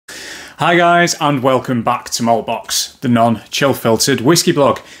Hi guys, and welcome back to Maltbox, the non-chill filtered whiskey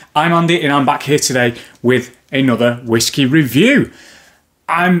blog. I'm Andy and I'm back here today with another whiskey review.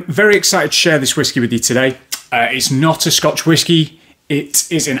 I'm very excited to share this whiskey with you today. It's not a Scotch whiskey,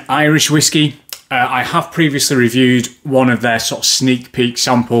 it is an Irish whiskey. I have previously reviewed one of their sort of sneak peek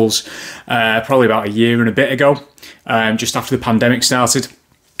samples probably about a year and a bit ago, just after the pandemic started.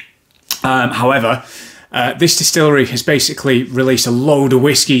 However, this distillery has basically released a load of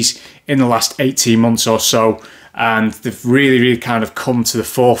whiskies in the last 18 months or so, and they've really kind of come to the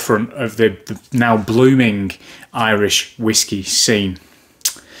forefront of the now blooming Irish whiskey scene.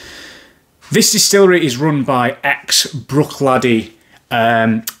 This distillery is run by ex-Bruichladdich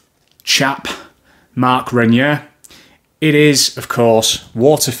chap Mark Renier. It is, of course,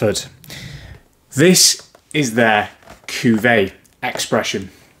 Waterford. This is their Cuvée expression,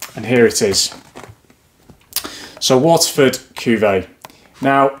 and here it is. So Waterford Cuvée.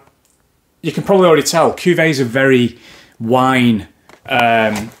 Now, you can probably already tell, Cuvée is a very wine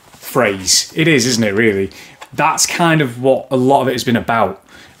phrase. It is, isn't it, really? That's kind of what a lot of it has been about.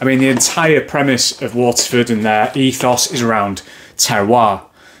 I mean, the entire premise of Waterford and their ethos is around terroir.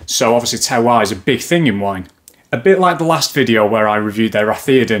 So obviously terroir is a big thing in wine. A bit like the last video where I reviewed their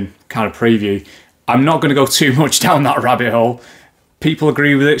Raththearn kind of preview. I'm not going to go too much down that rabbit hole. People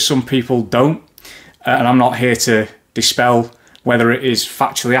agree with it, some people don't. And I'm not here to dispel whether it is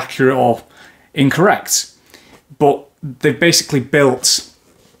factually accurate or incorrect. But they've basically built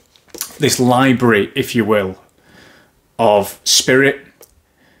this library, if you will, of spirit,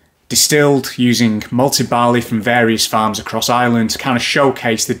 distilled using malted barley from various farms across Ireland to kind of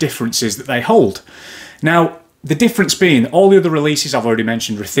showcase the differences that they hold. Now, the difference being, all the other releases I've already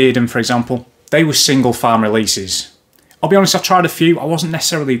mentioned, Raththearn, for example, they were single farm releases. I'll be honest, I tried a few. I wasn't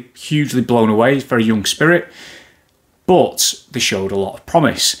necessarily hugely blown away. It's a very young spirit, but they showed a lot of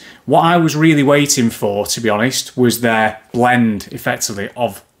promise. What I was really waiting for, to be honest, was their blend, effectively,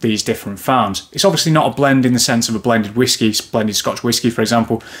 of these different farms. It's obviously not a blend in the sense of a blended whiskey, blended Scotch whiskey, for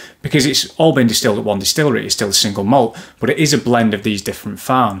example, because it's all been distilled at one distillery. It's still a single malt, but it is a blend of these different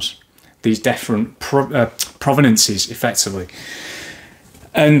farms, these different provenances, effectively.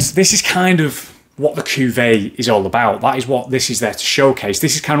 And this is kind of what the Cuvée is all about. That is what this is there to showcase.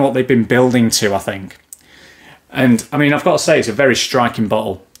 This is kind of what they've been building to, I think. And I mean, I've got to say, it's a very striking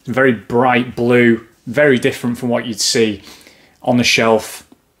bottle. Very bright blue, very different from what you'd see on the shelf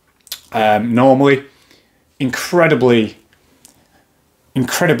normally. Incredibly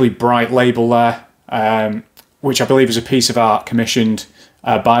bright label there, which I believe is a piece of art commissioned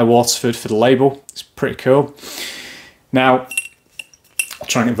by Waterford for the label. It's pretty cool. Now, I'll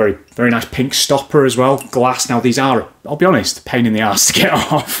try and get a very nice pink stopper as well. Glass. Now these are, I'll be honest, a pain in the arse to get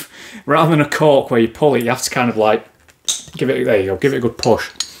off. Rather than a cork where you pull it, you have to kind of like give it, there you go, give it a good push.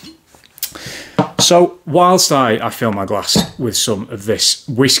 So whilst I fill my glass with some of this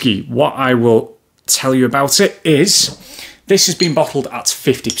whiskey, what I will tell you about it is this has been bottled at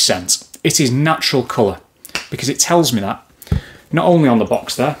 50%. It is natural colour, because it tells me that not only on the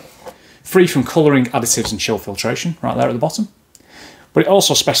box there, free from colouring additives and chill filtration, right there at the bottom, but it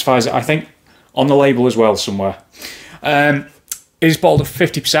also specifies it, I think, on the label as well somewhere. It is bottled at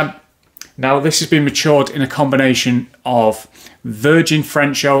 50%. Now, this has been matured in a combination of virgin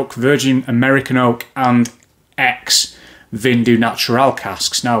French oak, virgin American oak, and ex-Vin du Natural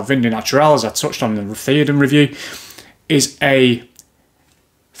casks. Now, Vin du Natural, as I touched on in the Raththearn review, is a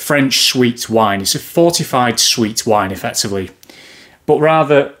French sweet wine. It's a fortified sweet wine, effectively. But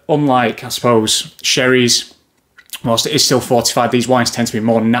rather, unlike, I suppose, sherries, whilst it is still fortified, these wines tend to be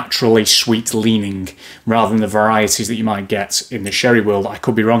more naturally sweet leaning rather than the varieties that you might get in the sherry world. I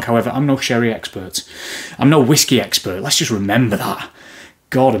could be wrong, however, I'm no sherry expert. I'm no whiskey expert. Let's just remember that.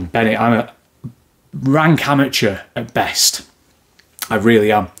 Gordon Bennett, I'm a rank amateur at best. I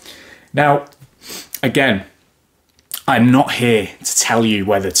really am. Now, again, I'm not here to tell you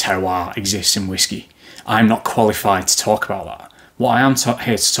whether terroir exists in whiskey. I'm not qualified to talk about that. What I am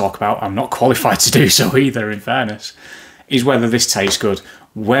here to talk about, I'm not qualified to do so either, in fairness, is whether this tastes good,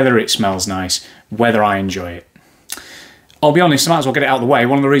 whether it smells nice, whether I enjoy it. I'll be honest, I might as well get it out of the way.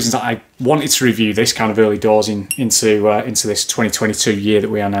 One of the reasons that I wanted to review this kind of early doors into this 2022 year that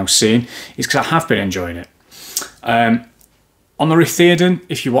we are now seeing is because I have been enjoying it. On the Raththearn,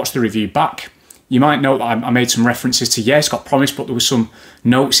 if you watch the review back, you might note that I made some references to, yeah, it's got promise, but there were some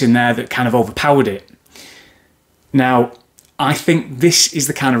notes in there that kind of overpowered it. Now, I think this is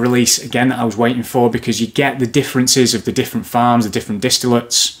the kind of release, again, that I was waiting for, because you get the differences of the different farms, the different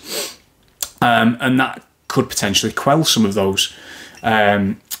distillates, and that could potentially quell some of those,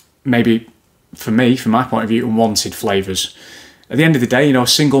 maybe, for me, from my point of view, unwanted flavours. At the end of the day, you know, a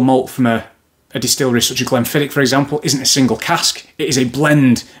single malt from a distillery such as Glenfiddich, for example, isn't a single cask. It is a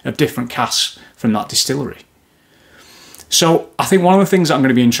blend of different casks from that distillery. So I think one of the things that I'm going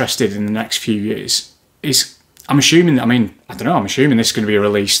to be interested in the next few years is, I'm assuming this is going to be a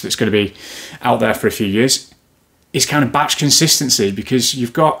release that's going to be out there for a few years, is kind of batch consistency, because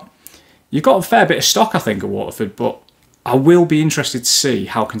you've got a fair bit of stock, I think, at Waterford, but I will be interested to see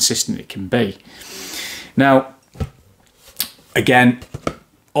how consistent it can be. Now, again,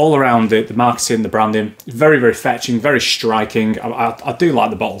 all around it, the marketing, the branding, very, very fetching, very striking. I do like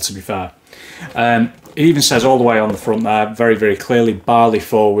the bottle, to be fair. It even says all the way on the front there, very, very clearly, barley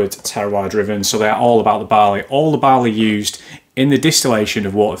forward, terroir driven. So they're all about the barley. All the barley used in the distillation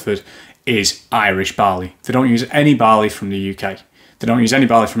of Waterford is Irish barley. They don't use any barley from the UK. They don't use any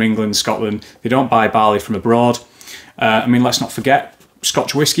barley from England, Scotland. They don't buy barley from abroad. I mean, let's not forget,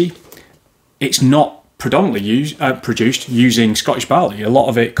 Scotch whisky, it's not predominantly produced using Scottish barley. A lot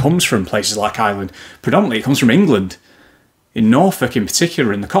of it comes from places like Ireland. Predominantly it comes from England, in Norfolk in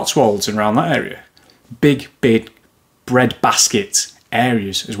particular, in the Cotswolds and around that area. Big bread basket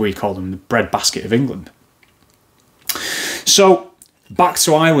areas, as we call them, the bread basket of England. So back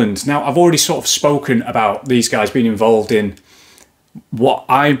to Ireland. Now, I've already sort of spoken about these guys being involved in what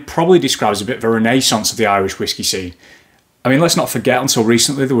I probably describe as a bit of a renaissance of the Irish whisky scene. I mean, let's not forget, until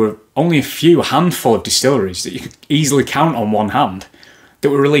recently, there were only a handful of distilleries that you could easily count on one hand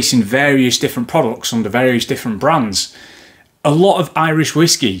that were releasing various different products under various different brands. A lot of Irish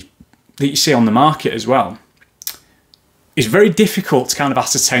whisky that you see on the market as well, it's very difficult to kind of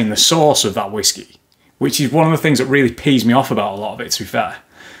ascertain the source of that whisky, which is one of the things that really pees me off about a lot of it, to be fair.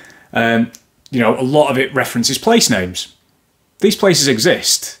 You know, a lot of it references place names. These places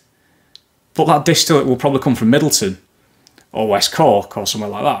exist, but that distillate will probably come from Middleton or West Cork or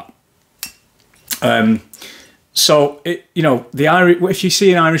somewhere like that. So, you know, if you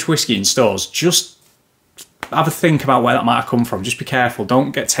see an Irish whisky in stores, just have a think about where that might have come from. Just be careful.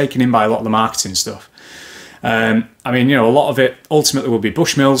 Don't get taken in by a lot of the marketing stuff. I mean, you know, a lot of it ultimately will be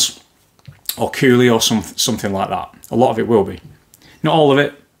Bushmills or Cooley or something like that. A lot of it will be. Not all of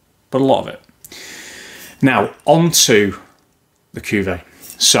it, but a lot of it. Now, on to the Cuvée.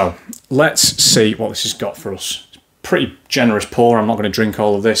 So, let's see what this has got for us. Pretty generous pour. I'm not going to drink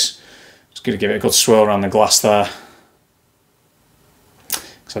all of this. Just going to give it a good swirl around the glass there,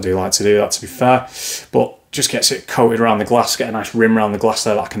 because I do like to do that, to be fair. But just gets it coated around the glass, get a nice rim around the glass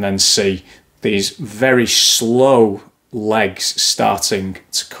there that I can then see these very slow legs starting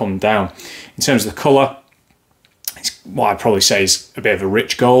to come down. In terms of the colour, it's what I'd probably say is a bit of a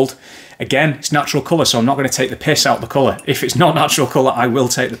rich gold. Again, it's natural colour, so I'm not going to take the piss out of the colour. If it's not natural colour, I will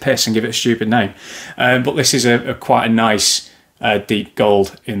take the piss and give it a stupid name. But this is quite a nice deep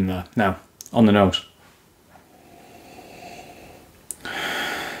gold in there. Now, on the nose.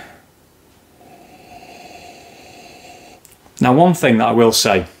 Now, one thing that I will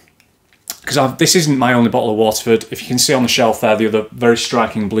say, because this isn't my only bottle of Waterford. If you can see on the shelf there, the other very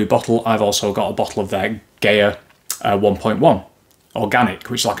striking blue bottle, I've also got a bottle of their Gaia 1.1. Organic,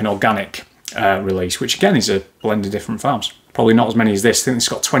 which is like an organic release, which again is a blend of different farms. Probably not as many as this. I think it's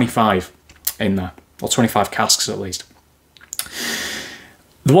got 25 in there, or 25 casks at least.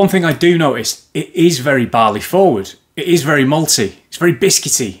 The one thing I do notice, it is very barley forward. It is very malty. It's very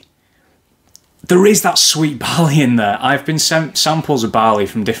biscuity. There is that sweet barley in there. I've been sent samples of barley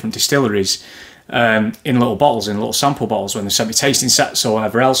from different distilleries in little bottles, in little sample bottles, when they sent me tasting sets or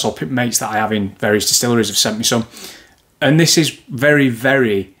whatever else, or mates that I have in various distilleries have sent me some. And this is very,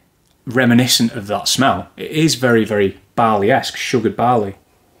 very reminiscent of that smell. It is very, very barley-esque, sugared barley.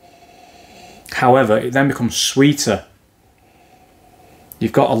 However, it then becomes sweeter.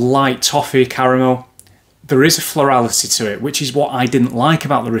 You've got a light toffee caramel. There is a florality to it, which is what I didn't like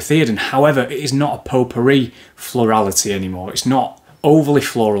about the Rothieden. However, it is not a potpourri florality anymore. It's not overly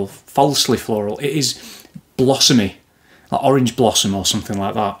floral, falsely floral. It is blossomy, like orange blossom or something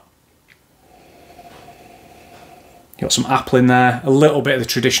like that. You've got some apple in there, a little bit of the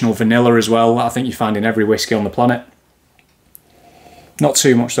traditional vanilla as well, that I think you find in every whisky on the planet. Not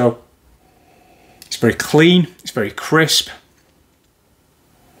too much though. It's very clean, it's very crisp.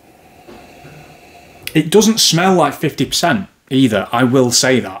 It doesn't smell like 50% either, I will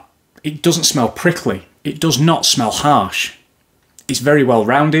say that. It doesn't smell prickly, it does not smell harsh. It's very well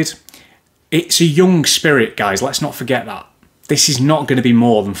rounded. It's a young spirit, guys, let's not forget that. This is not going to be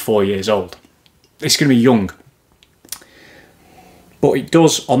more than 4 years old. It's going to be young. But it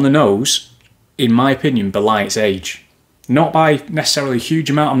does, on the nose, in my opinion, belie its age. Not by necessarily a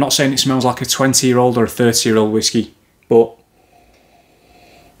huge amount. I'm not saying it smells like a 20-year-old or a 30-year-old whiskey, but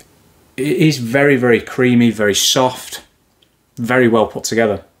it is very, very creamy, very soft, Very well put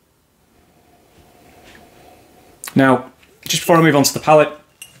together. Now, just before I move on to the palate,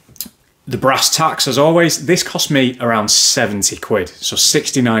 the brass tacks, as always, this cost me around 70 quid, so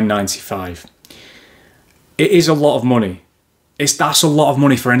 69.95. It is a lot of money. That's a lot of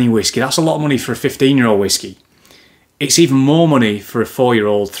money for any whiskey. That's a lot of money for a 15-year-old whiskey. It's even more money for a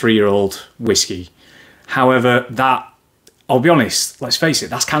 4-year-old, 3-year-old whiskey. However, that, I'll be honest, let's face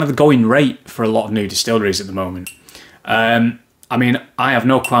it, that's kind of the going rate for a lot of new distilleries at the moment. I mean, I have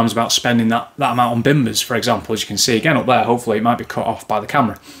no qualms about spending that amount on bimbers, for example, as you can see again up there. Hopefully it might be cut off by the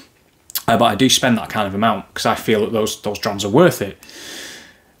camera. But I do spend that kind of amount because I feel that those drams are worth it.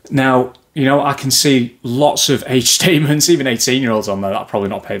 Now, you know, I can see lots of age statements, even 18-year-olds on there that I'll probably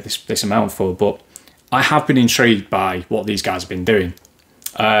not pay this amount for, but I have been intrigued by what these guys have been doing.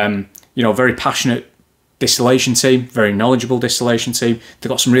 You know, very passionate distillation team, very knowledgeable distillation team. They've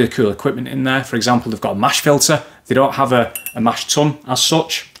got some really cool equipment in there. For example, they've got a mash filter. They don't have a mash tun as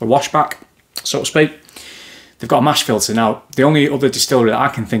such, a washback, so to speak. They've got a mash filter. Now, the only other distillery that I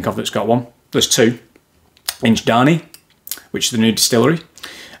can think of that's got one, there's two. Inchdarney, which is the new distillery,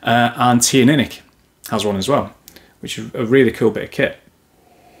 and Tianinic has one as well, which is a really cool bit of kit.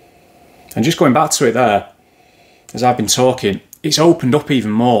 And just going back to it there, as I've been talking, it's opened up even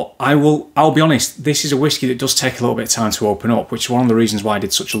more. I'll be honest, this is a whiskey that does take a little bit of time to open up, which is one of the reasons why I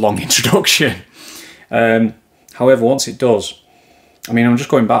did such a long introduction. However, once it does, I mean, I'm just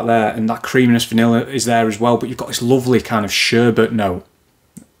going back there, and that creaminess vanilla is there as well, but you've got this lovely kind of sherbet note.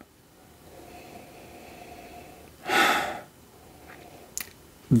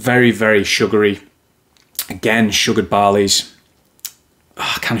 Very, very sugary. Again, sugared barleys.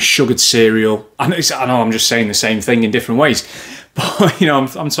 Kind of sugared cereal. I know I'm just saying the same thing in different ways, but you know,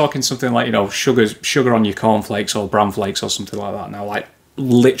 I'm talking something like, you know, sugar on your cornflakes or bran flakes or something like that. Now, like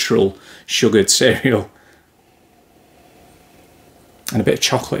literal sugared cereal, and a bit of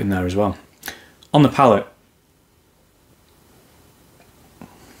chocolate in there as well. On the palate,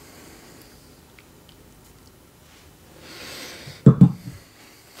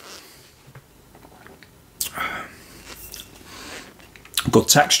 good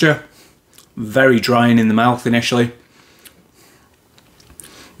texture, very drying in the mouth initially,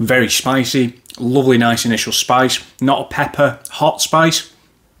 very spicy, lovely nice initial spice, not a pepper hot spice,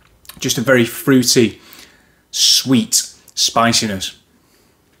 just a very fruity, sweet spiciness.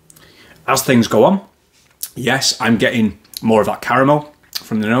 As things go on, yes, I'm getting more of that caramel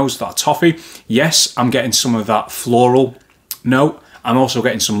from the nose, that toffee. Yes, I'm getting some of that floral note. I'm also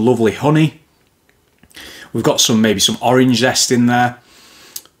getting some lovely honey. We've got maybe some orange zest in there.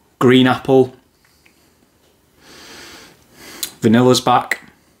 Green apple, vanilla's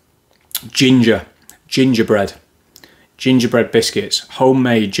back, gingerbread biscuits,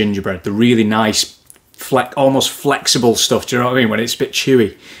 homemade gingerbread, the really nice, almost flexible stuff, do you know what I mean, when it's a bit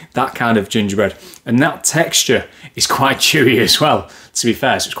chewy, that kind of gingerbread. And that texture is quite chewy as well, to be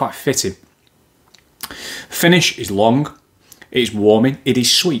fair, so it's quite fitting. Finish is long, it is warming, it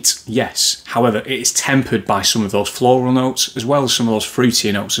is sweet, yes. However, it is tempered by some of those floral notes as well as some of those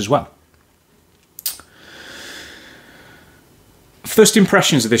fruity notes as well. First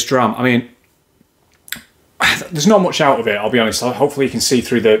impressions of this dram, I mean, there's not much out of it, I'll be honest. Hopefully you can see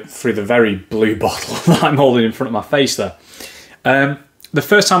through the very blue bottle that I'm holding in front of my face there. The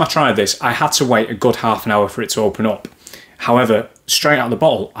first time I tried this, I had to wait a good half an hour for it to open up. However, straight out of the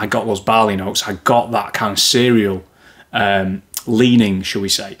bottle, I got those barley notes, I got that kind of cereal leaning, shall we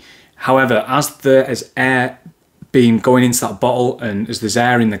say. However, as there is air being going into that bottle and as there's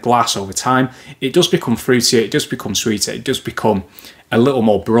air in the glass over time, it does become fruitier, it does become sweeter, it does become a little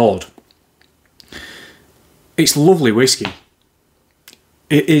more broad. It's lovely whiskey.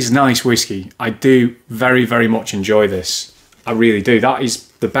 It is nice whiskey. I do very, very much enjoy this. I really do. That is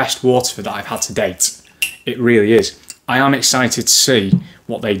the best Waterford that I've had to date. It really is. I am excited to see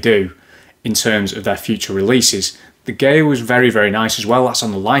what they do in terms of their future releases. The Gale was very, very nice as well. That's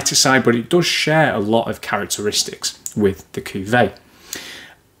on the lighter side, but it does share a lot of characteristics with the Cuvée.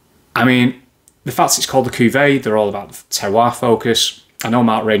 I mean, the fact it's called the Cuvée, they're all about the terroir focus. I know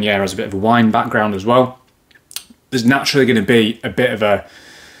Malt Rainier has a bit of a wine background as well. There's naturally going to be a bit of a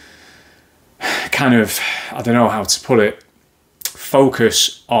kind of, I don't know how to put it,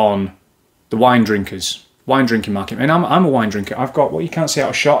 focus on the wine drinkers, wine drinking market. I mean, I'm a wine drinker. I've got, what you can't see out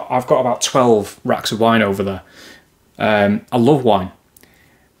of shot, I've got about 12 racks of wine over there. I love wine.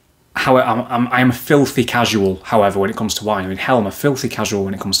 However, I'm a filthy casual, however, when it comes to wine. I mean, hell, I'm a filthy casual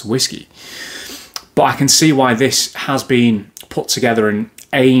when it comes to whiskey. But I can see why this has been put together and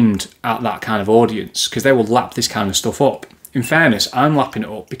aimed at that kind of audience, because they will lap this kind of stuff up. in fairness, I'm lapping it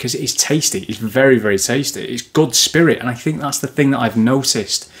up because it is tasty. It's very, very tasty. It's good spirit, and I think that's the thing that I've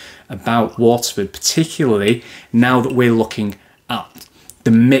noticed about Waterford, particularly now that we're looking at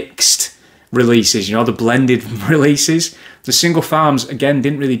the mixed releases, you know, the blended releases. The single farms, again,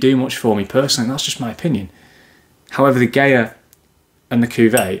 didn't really do much for me personally. That's just my opinion. However, the Gaya and the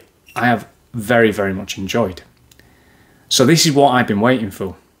Cuvée, I have very, very much enjoyed. So this is what I've been waiting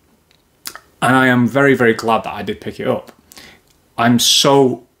for. And I am very, very glad that I did pick it up. I'm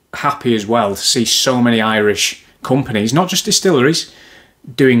so happy as well to see so many Irish companies, not just distilleries,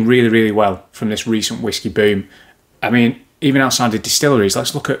 doing really, really well from this recent whiskey boom. I mean, even outside of distilleries,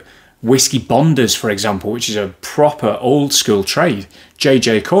 let's look at whiskey bonders, for example, which is a proper old school trade.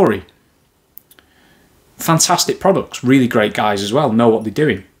 JJ Corey. Fantastic products, really great guys as well, know what they're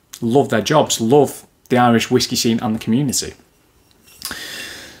doing, love their jobs, love the Irish whiskey scene and the community.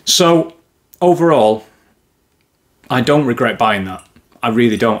 So overall, I don't regret buying that. I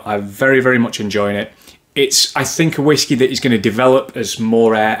really don't. I'm very, very much enjoying it. It's, I think, a whiskey that is going to develop as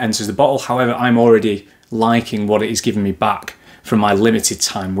more air enters the bottle. However, I'm already liking what it is giving me back from my limited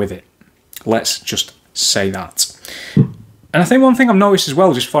time with it. Let's just say that. And I think one thing I've noticed as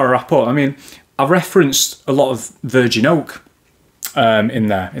well, just before I wrap up, I mean, I've referenced a lot of virgin oak in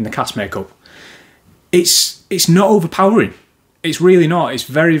there, in the cask makeup. It's not overpowering. It's really not. It's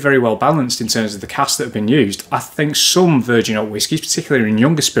very, very well balanced in terms of the casks that have been used. I think some virgin oak whiskies, particularly in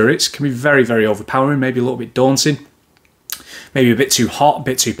younger spirits, can be very, very overpowering, maybe a little bit daunting, maybe a bit too hot, a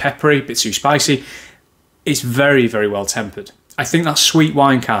bit too peppery, a bit too spicy. It's very, very well tempered. I think that sweet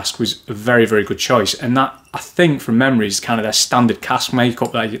wine cask was a very, very good choice, and that, I think, from memory, is kind of their standard cask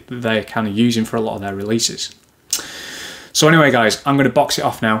makeup that they're kind of using for a lot of their releases. So anyway, guys, I'm going to box it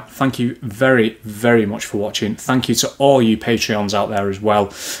off now. Thank you very, very much for watching. Thank you to all you Patreons out there as well.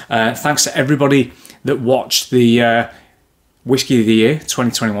 Thanks to everybody that watched the Whiskey of the Year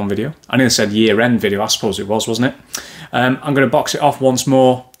 2021 video. I nearly said year-end video, I suppose it was, wasn't it? I'm going to box it off once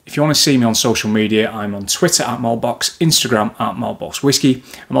more. If you want to see me on social media, I'm on Twitter at Maltbox, Instagram at Maltboxwhiskey.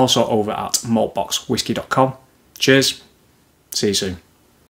 I'm also over at maltboxwhiskey.com. Cheers. See you soon.